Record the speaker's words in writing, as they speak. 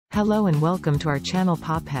Hello and welcome to our channel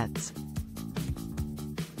Paw Pets.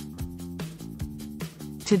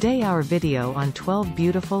 Today our video on 12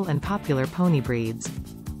 beautiful and popular pony breeds.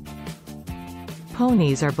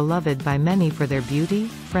 Ponies are beloved by many for their beauty,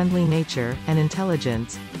 friendly nature, and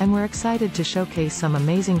intelligence, and we're excited to showcase some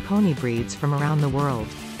amazing pony breeds from around the world.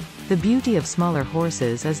 The beauty of smaller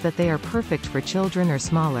horses is that they are perfect for children or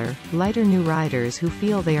smaller, lighter new riders who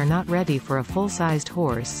feel they are not ready for a full-sized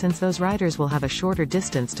horse, since those riders will have a shorter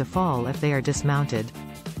distance to fall if they are dismounted.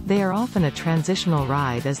 They are often a transitional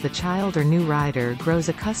ride as the child or new rider grows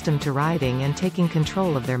accustomed to riding and taking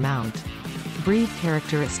control of their mount. Breed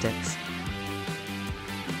characteristics.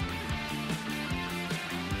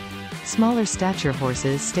 Smaller stature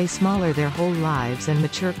horses stay smaller their whole lives and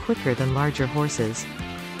mature quicker than larger horses.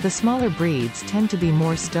 The smaller breeds tend to be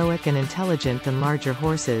more stoic and intelligent than larger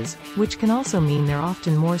horses, which can also mean they're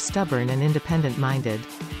often more stubborn and independent-minded.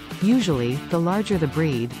 Usually, the larger the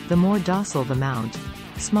breed, the more docile the mount.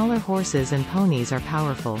 Smaller horses and ponies are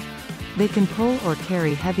powerful. They can pull or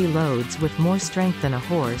carry heavy loads with more strength than a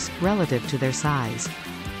horse, relative to their size.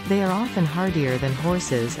 They are often hardier than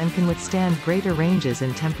horses and can withstand greater ranges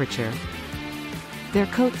in temperature. Their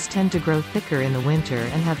coats tend to grow thicker in the winter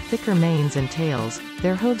and have thicker manes and tails.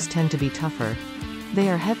 Their hooves tend to be tougher. They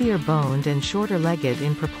are heavier boned and shorter legged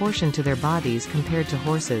in proportion to their bodies compared to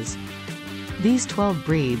horses. These 12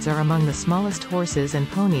 breeds are among the smallest horses and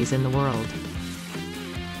ponies in the world.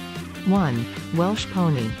 1. Welsh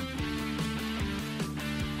Pony.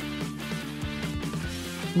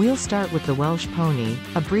 We'll start with the Welsh Pony,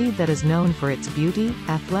 a breed that is known for its beauty,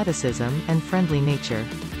 athleticism, and friendly nature.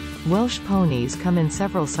 Welsh ponies come in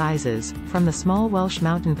several sizes, from the small Welsh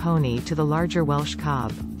mountain pony to the larger Welsh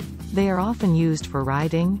cob. They are often used for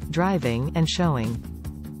riding, driving, and showing.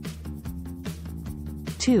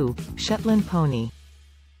 2. Shetland Pony.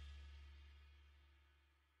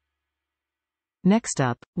 Next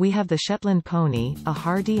up, we have the Shetland Pony, a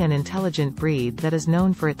hardy and intelligent breed that is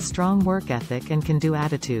known for its strong work ethic and can-do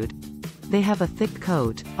attitude. They have a thick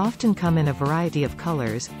coat, often come in a variety of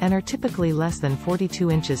colors, and are typically less than 42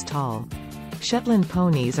 inches tall. Shetland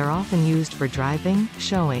ponies are often used for driving,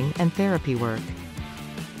 showing, and therapy work.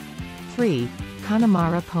 3.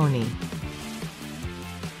 Connemarapony.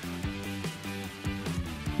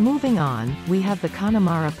 Moving on, we have the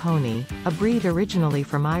Connemarapony, a breed originally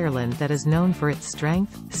from Ireland that is known for its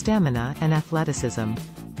strength, stamina, and athleticism.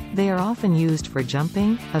 They are often used for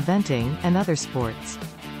jumping, eventing, and other sports.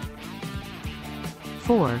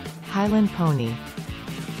 4. Highlandpony.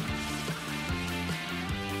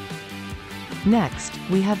 Next,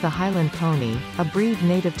 we have the Highland Pony, a breed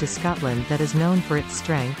native to Scotland that is known for its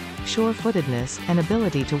strength, sure-footedness, and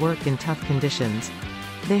ability to work in tough conditions.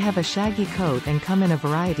 They have a shaggy coat and come in a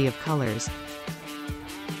variety of colors.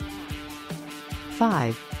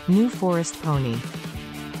 5. Newforestpony.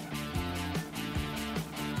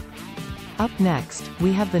 Up next,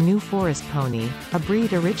 we have the Newforestpony, a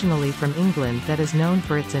breed originally from England that is known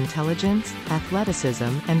for its intelligence, athleticism,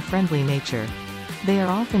 and friendly nature. They are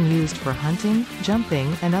often used for hunting,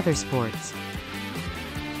 jumping, and other sports.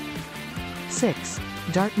 6.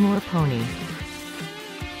 Dartmoorpony.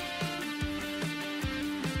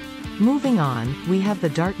 Moving on, we have the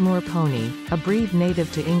Dartmoorpony, a breed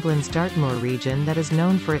native to England's Dartmoor region that is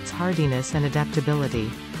known for its hardiness and adaptability.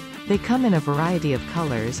 They come in a variety of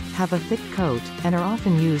colors, have a thick coat, and are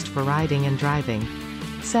often used for riding and driving.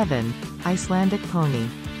 7. Icelandicpony.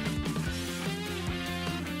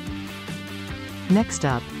 Next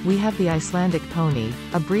up, we have the Icelandic pony,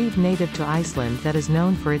 a breed native to Iceland that is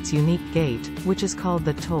known for its unique gait, which is called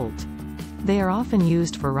the tolt. They are often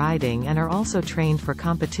used for riding and are also trained for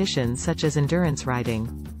competitions such as endurance riding.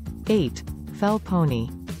 8.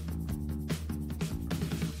 Fellpony.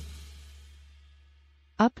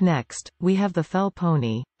 Up next, we have the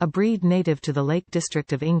Fellpony, a breed native to the Lake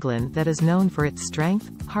District of England that is known for its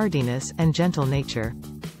strength, hardiness, and gentle nature.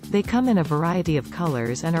 They come in a variety of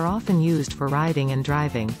colors and are often used for riding and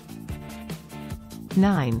driving.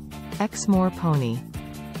 9. Exmoorpony.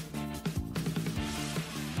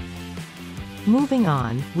 Moving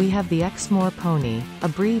on, we have the Exmoorpony, a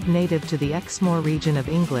breed native to the Exmoor region of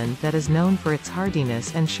England that is known for its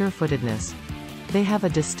hardiness and sure-footedness. They have a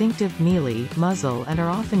distinctive mealy muzzle and are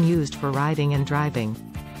often used for riding and driving.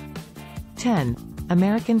 10.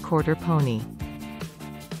 Americanquarterpony.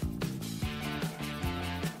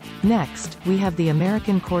 Next, we have the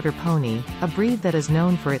Americanquarterpony, a breed that is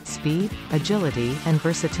known for its speed, agility, and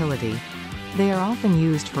versatility. They are often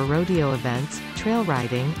used for rodeo events, trail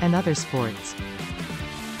riding, and other sports.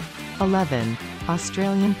 11.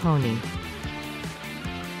 Australian pony.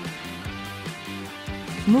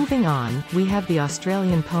 Moving on, we have the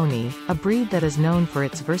Australian pony, a breed that is known for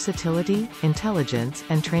its versatility, intelligence,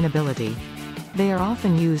 and trainability. They are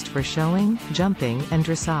often used for showing, jumping, and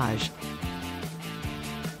dressage.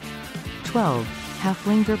 12.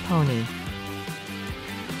 Haflingerpony.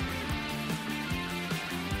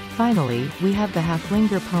 Finally, we have the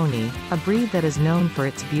Haflingerpony, a breed that is known for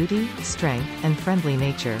its beauty, strength, and friendly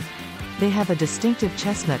nature. They have a distinctive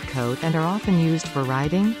chestnut coat and are often used for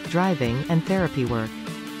riding, driving, and therapy work.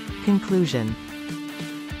 Conclusion.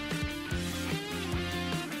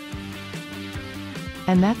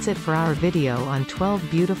 And that's it for our video on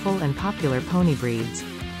 12 beautiful and popular pony breeds.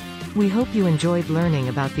 We hope you enjoyed learning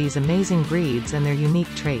about these amazing breeds and their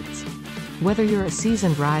unique traits. Whether you're a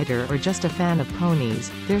seasoned rider or just a fan of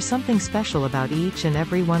ponies, there's something special about each and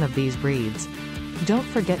every one of these breeds. Don't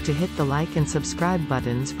forget to hit the like and subscribe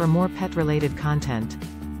buttons for more pet-related content.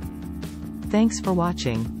 Thanks for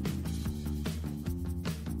watching.